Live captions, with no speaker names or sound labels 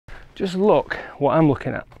Just look what I'm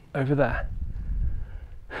looking at over there.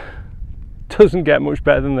 Doesn't get much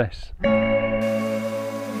better than this.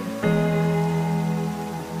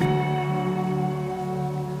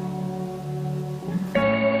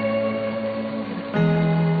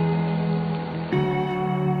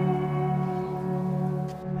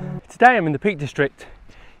 Today I'm in the Peak District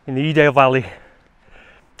in the Edale Valley,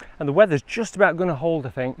 and the weather's just about going to hold, I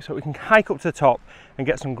think, so we can hike up to the top and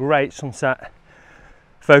get some great sunset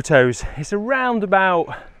photos. It's around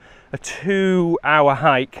about a 2-hour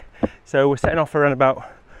hike, so we're setting off around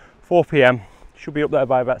about 4 p.m. Should be up there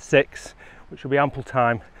by about 6, which will be ample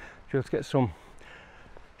time to be able to get some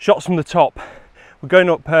shots from the top. We're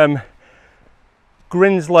going up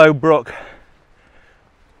Grinslow Brook,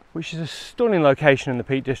 which is a stunning location in the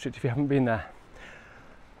Peak District if you haven't been there.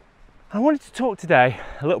 I wanted to talk today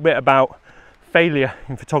a little bit about failure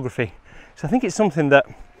in photography. So I think it's something that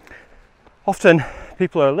often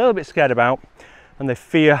people are a little bit scared about, and they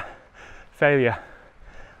fear failure.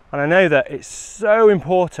 And I know that it's so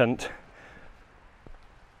important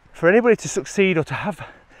for anybody to succeed or to have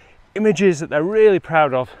images that they're really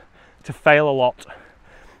proud of, to fail a lot.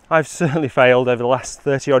 I've certainly failed over the last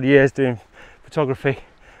 30 odd years doing photography,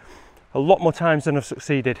 a lot more times than I've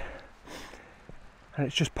succeeded. And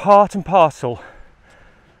it's just part and parcel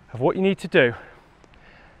of what you need to do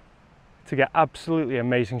to get absolutely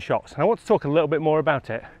amazing shots. And I want to talk a little bit more about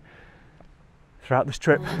it throughout this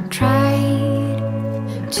trip.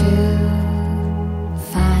 Tried to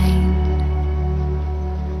find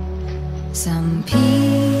some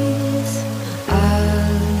peace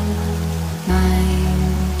of mind,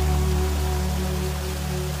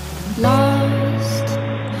 lost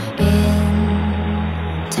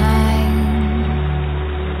in time,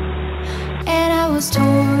 and I was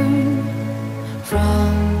torn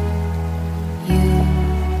from you.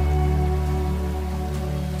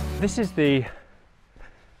 This is the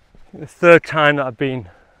third time that I've been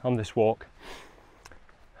on this walk,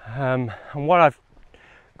 and what I've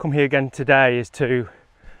come here again today is to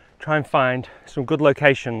try and find some good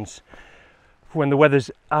locations for when the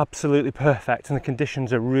weather's absolutely perfect and the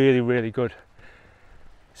conditions are really good.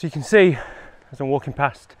 So you can see as I'm walking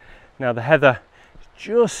past now, the heather is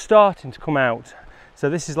just starting to come out. So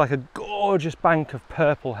this is like a gorgeous bank of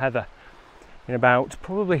purple heather in about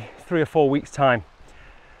probably 3 or 4 weeks time,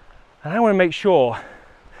 and I want to make sure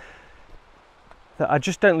that I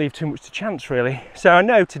just don't leave too much to chance, really. So I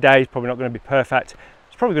know today is probably not going to be perfect.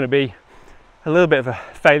 It's probably going to be a little bit of a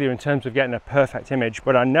failure in terms of getting a perfect image,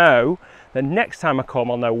 but I know that next time I come,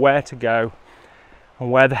 I'll know where to go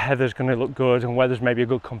and where the heather's going to look good and where there's maybe a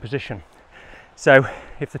good composition. So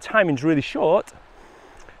if the timing's really short,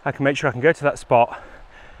 I can make sure I can go to that spot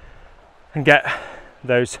and get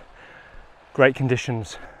those great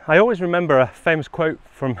conditions. I always remember a famous quote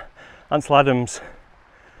from Ansel Adams,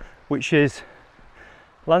 which is,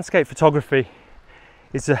 landscape photography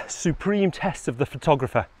is a supreme test of the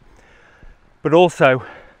photographer, but also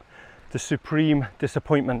the supreme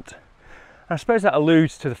disappointment. And I suppose that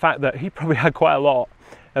alludes to the fact that he probably had quite a lot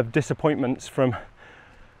of disappointments from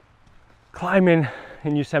climbing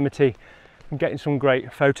in Yosemite and getting some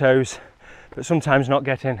great photos, but sometimes not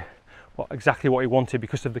getting exactly what he wanted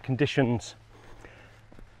because of the conditions.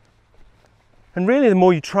 And really, the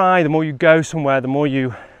more you try, the more you go somewhere, the more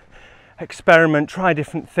you experiment, try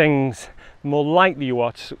different things, the more likely you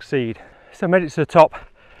are to succeed. So I made it to the top,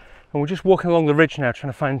 and we're just walking along the ridge now,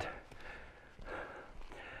 trying to find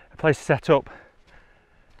a place to set up.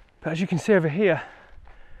 But as you can see over here,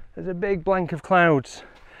 there's a big blank of clouds,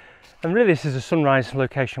 and really this is a sunrise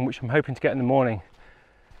location, which I'm hoping to get in the morning.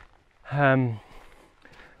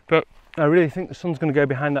 But I really think the sun's going to go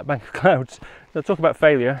behind that bank of clouds. They'll talk about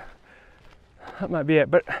failure, that might be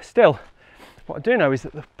it. But still, what I do know is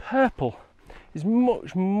that the purple is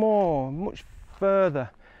much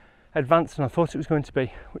further advanced than I thought it was going to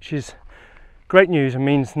be, which is great news and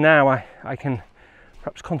means now I can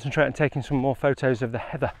perhaps concentrate on taking some more photos of the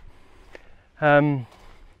heather.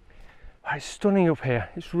 It's stunning up here,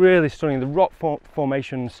 it's really stunning. The rock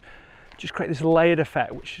formations just create this layered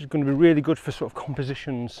effect, which is going to be really good for sort of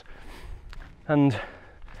compositions, and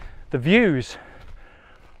the views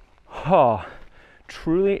are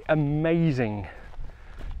truly amazing.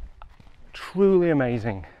 Truly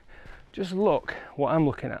amazing. Just look what I'm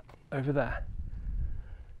looking at over there.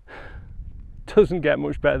 Doesn't get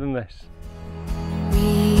much better than this.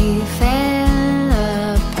 We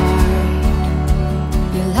fell apart.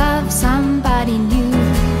 You love somebody new,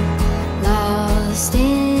 lost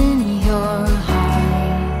in your heart.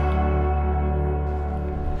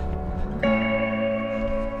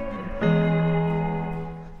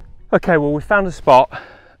 Okay, well, we found a spot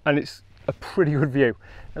and it's a pretty good view.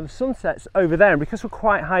 And the sunset's over there, and because we're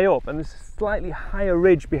quite high up and there's a slightly higher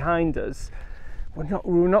ridge behind us,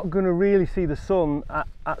 we're not going to really see the sun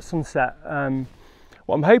at sunset.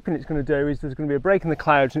 What I'm hoping it's going to do is there's going to be a break in the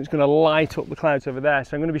clouds and it's going to light up the clouds over there.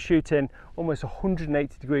 So I'm going to be shooting almost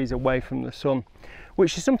 180 degrees away from the sun,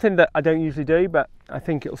 which is something that I don't usually do, but I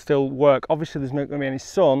think it'll still work. Obviously there's not going to be any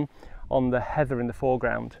sun on the heather in the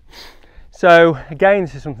foreground. So again,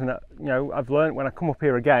 this is something that, you know, I've learned when I come up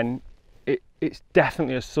here again. It's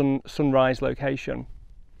definitely a sunrise location,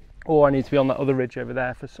 or I need to be on that other ridge over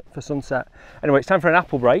there for sunset. Anyway, it's time for an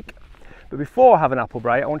apple break. But before I have an apple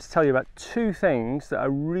break, I want to tell you about two things that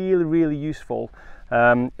are really, really useful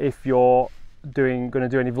if you're going to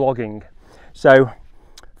do any vlogging. So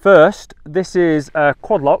first, this is a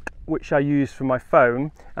quad lock, which I use for my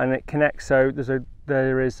phone, and it connects. So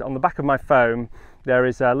there is on the back of my phone, there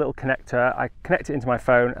is a little connector. I connect it into my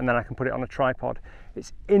phone and then I can put it on a tripod.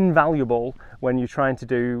 It's invaluable when you're trying to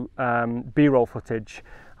do B-roll footage.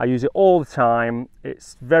 I use it all the time.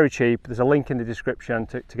 It's very cheap. There's a link in the description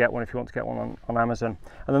to get one if you want to get one on Amazon.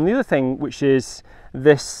 And then the other thing, which is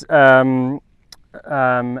this, I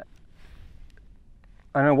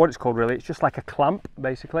don't know what it's called really. It's just like a clamp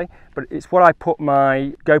basically, but it's what I put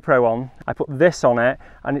my GoPro on. I put this on it,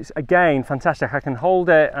 and it's again fantastic. I can hold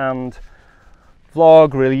it and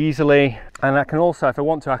vlog really easily, and I can also, if I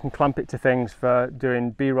want to, I can clamp it to things for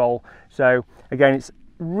doing B-roll. So again, it's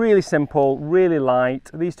really simple, really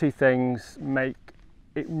light. These two things make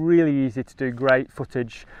it really easy to do great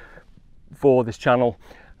footage for this channel.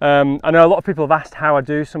 I know a lot of people have asked how I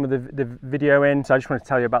do some of the video in, so I just want to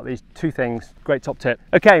tell you about these two things. Great top tip.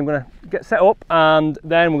 Okay, I'm going to get set up and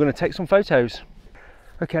then we're going to take some photos.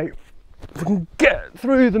 Okay, if we can get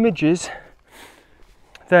through the midges,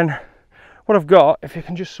 then what I've got, if you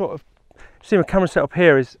can just sort of see my camera set up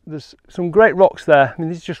here, is there's some great rocks there. I mean,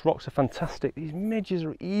 these rocks are fantastic. These midges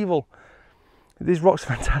are evil. These rocks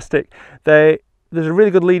are fantastic. There's a really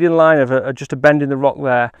good leading line of just a bend in the rock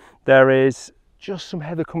there. There is just some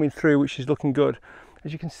heather coming through, which is looking good.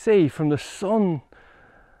 As you can see from the sun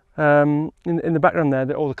in the background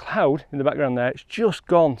there, or the cloud in the background there, it's just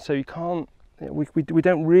gone. So you can't, we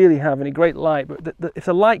don't really have any great light, but if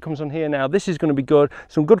the light comes on here now, this is going to be good.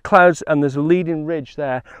 Some good clouds, and there's a leading ridge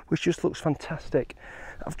there, which just looks fantastic.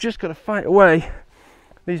 I've just got to fight away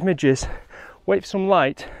these midges, wait for some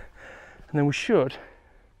light, and then we should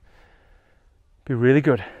be really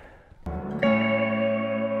good.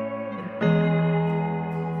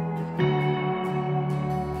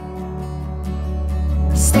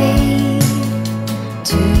 Stay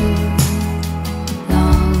too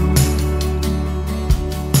long.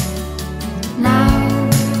 Now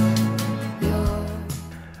you're...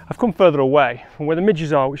 I've come further away from where the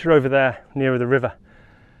midges are, which are over there nearer the river.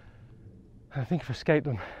 I think I've escaped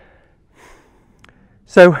them.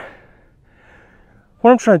 So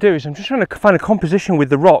what I'm trying to do is I'm just trying to find a composition with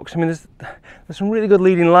the rocks. I mean, there's some really good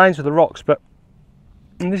leading lines with the rocks,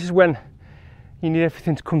 and this is when you need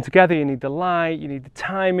everything to come together. You need the light, you need the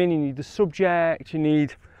timing, you need the subject, you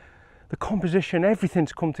need the composition, everything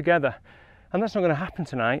to come together. And that's not going to happen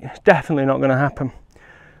tonight. It's definitely not going to happen.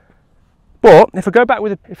 But if I go back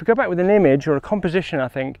with an image or a composition, I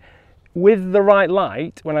think with the right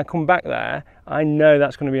light, when I come back there, I know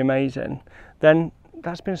that's going to be amazing. Then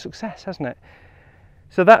that's been a success, hasn't it?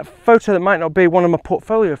 So that photo that might not be one of my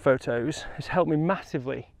portfolio photos has helped me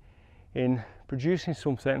massively in producing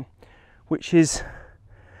something which is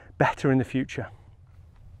better in the future.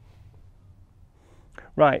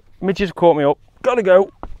 Right, midges have caught me up, gotta go.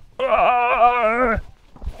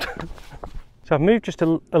 So I've moved just a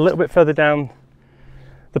little bit further down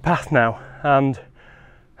the path now, and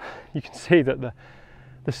you can see that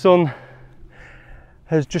the sun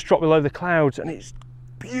has just dropped below the clouds, and it's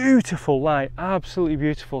beautiful light, absolutely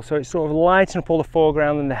beautiful. So it's sort of lighting up all the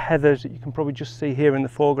foreground and the heathers that you can probably just see here in the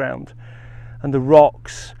foreground, and the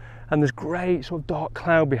rocks. And there's great sort of dark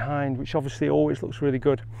cloud behind, which obviously always looks really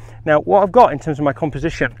good. Now, what I've got in terms of my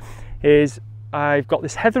composition is I've got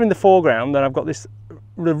this heather in the foreground, then I've got the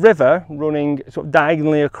river running sort of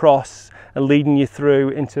diagonally across and leading you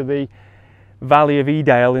through into the valley of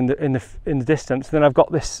Edale in the distance. Then I've got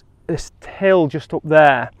this hill just up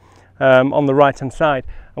there on the right hand side.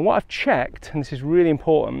 And what I've checked, and this is really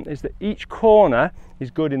important, is that each corner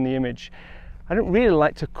is good in the image. I don't really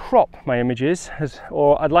like to crop my images,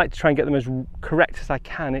 or I'd like to try and get them as correct as I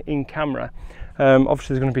can in camera.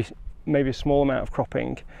 Obviously there's going to be maybe a small amount of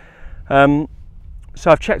cropping. So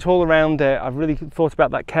I've checked all around it, I've really thought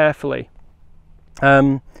about that carefully.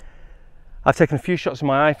 I've taken a few shots on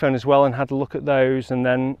my iPhone as well and had a look at those, and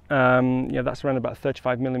then that's around about a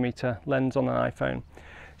 35mm lens on an iPhone.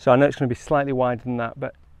 So I know it's going to be slightly wider than that,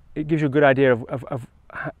 but it gives you a good idea of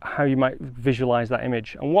how you might visualize that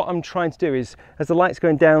image. And what I'm trying to do is, as the light's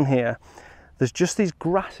going down here, there's just these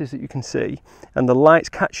grasses that you can see, and the light's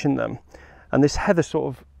catching them, and this heather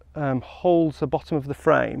sort of holds the bottom of the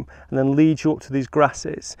frame and then leads you up to these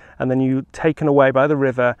grasses, and then you're taken away by the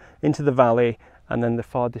river into the valley and then the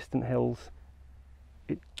far distant hills.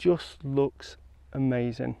 It just looks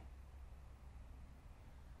amazing.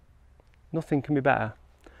 Nothing can be better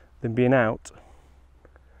than being out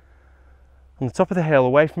on the top of the hill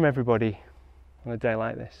away from everybody on a day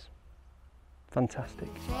like this. Fantastic.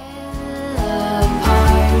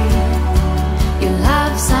 You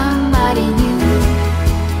love somebody new,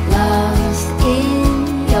 lost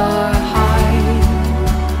in your heart,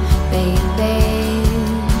 baby.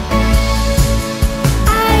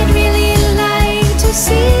 I'd really like to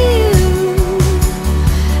see you.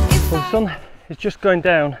 Well, the sun is just going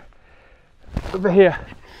down over here,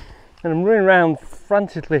 and I'm running around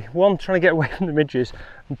frantically, one, trying to get away from the midges,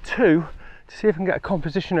 and two, to see if I can get a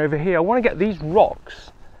composition over here. I want to get these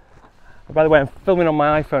rocks. By the way, I'm filming on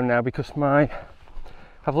my iPhone now because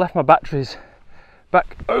I've left my batteries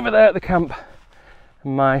back over there at the camp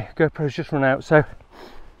and my GoPro's just run out. So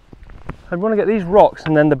I want to get these rocks,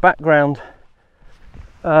 and then the background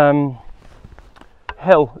hill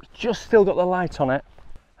just still got the light on it,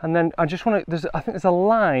 and then I just want to, I think there's a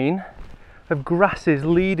line of grasses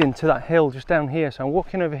leading to that hill just down here, so I'm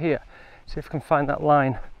walking over here, see if I can find that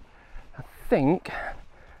line. I think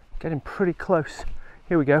getting pretty close.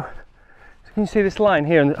 Here we go. So can you see this line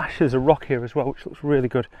here? And actually there's a rock here as well, which looks really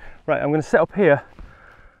good. Right, I'm going to set up here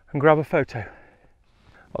and grab a photo.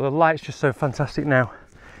 Oh, the light's just so fantastic now.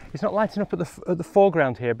 It's not lighting up at the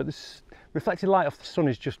foreground here, but this reflected light off the sun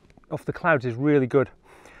is just off the clouds is really good.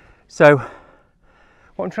 So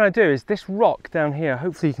what I'm trying to do is this rock down here,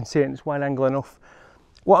 hopefully you can see it and it's wide angle enough.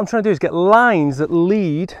 What I'm trying to do is get lines that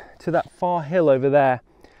lead to that far hill over there.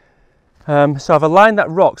 So I've aligned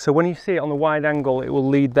that rock, so when you see it on the wide angle, it will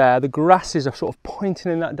lead there. The grasses are sort of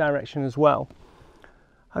pointing in that direction as well.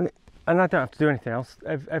 And I don't have to do anything else.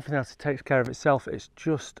 Everything else takes care of itself. It's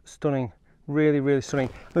just stunning, really, really stunning.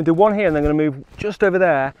 I'm going to do one here and then I'm going to move just over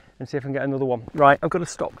there and see if I can get another one. Right, I've got to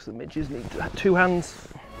stop because the midges need two hands.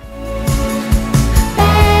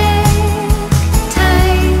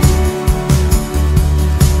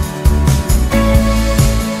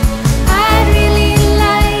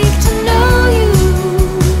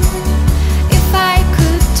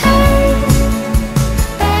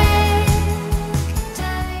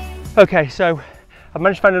 Okay, so I've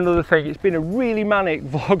managed to find another thing. It's been a really manic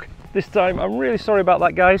vlog this time. I'm really sorry about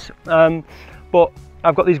that, guys. But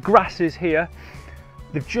I've got these grasses here.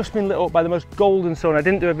 They've just been lit up by the most golden sun. I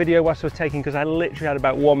didn't do a video whilst I was taking because I literally had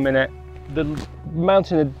about 1 minute. The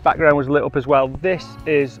mountain in the background was lit up as well. This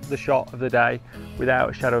is the shot of the day, without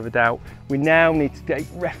a shadow of a doubt. We now need to take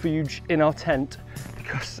refuge in our tent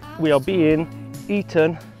because we are being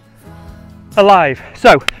eaten alive.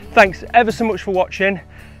 So, thanks ever so much for watching.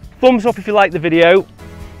 Thumbs up if you like the video,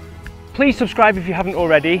 please subscribe if you haven't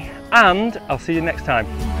already, and I'll see you next time.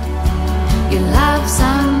 You love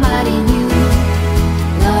somebody new,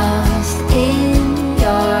 lost in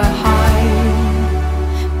your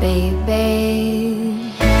heart, baby.